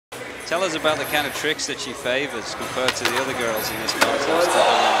Tell us about the kind of tricks that she favors compared to the other girls in this contest.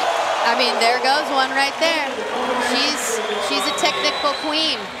 I mean, there goes one right there. She's a technical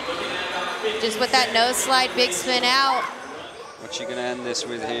queen. Just with that nose slide, big spin out. What's she going to end this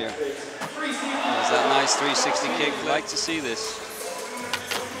with here? There's that nice 360 kick. I'd like to see this.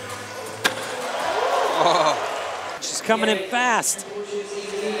 Oh. She's coming in fast.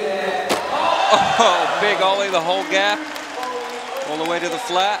 Oh, big ollie, the whole gap, all the way to the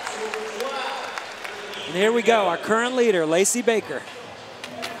flat. And here we go, our current leader, Lacey Baker.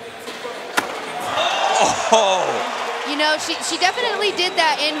 Oh. You know, she definitely did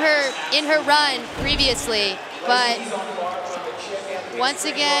that in her run previously, but once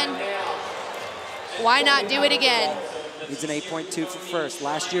again, why not do it again? Needs an 8.2 for first,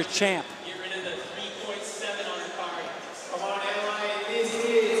 last year's champ.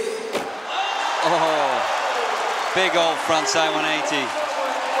 Oh, big old frontside 180.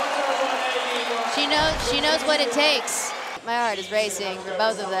 She knows what it takes. My heart is racing for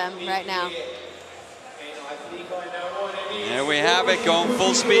both of them right now. There we have it, going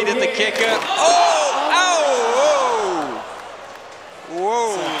full speed at the kicker. Oh! Ow! Whoa!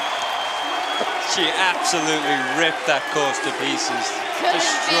 Whoa! She absolutely ripped that course to pieces.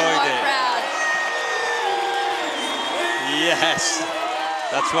 Destroyed it. Yes.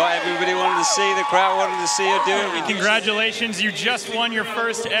 That's what everybody wanted to see. The crowd wanted to see her do it. Congratulations, you just won your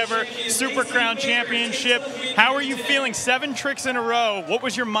first ever Super Crown Championship. How are you feeling? 7 tricks in a row. What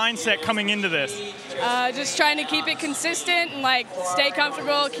was your mindset coming into this? Just trying to keep it consistent and like stay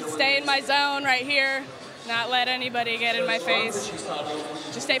comfortable, stay in my zone right here, not let anybody get in my face.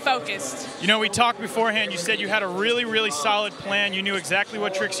 Just stay focused. You know, we talked beforehand. You said you had a really, really solid plan. You knew exactly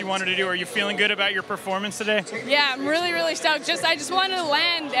what tricks you wanted to do. Are you feeling good about your performance today? Yeah, I'm really, really stoked. I just wanted to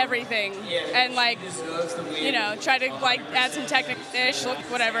land everything and like, you know, try to like add some technical-ish,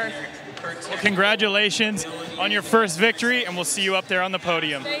 whatever. Well, congratulations on your first victory, and we'll see you up there on the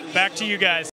podium. Back to you guys.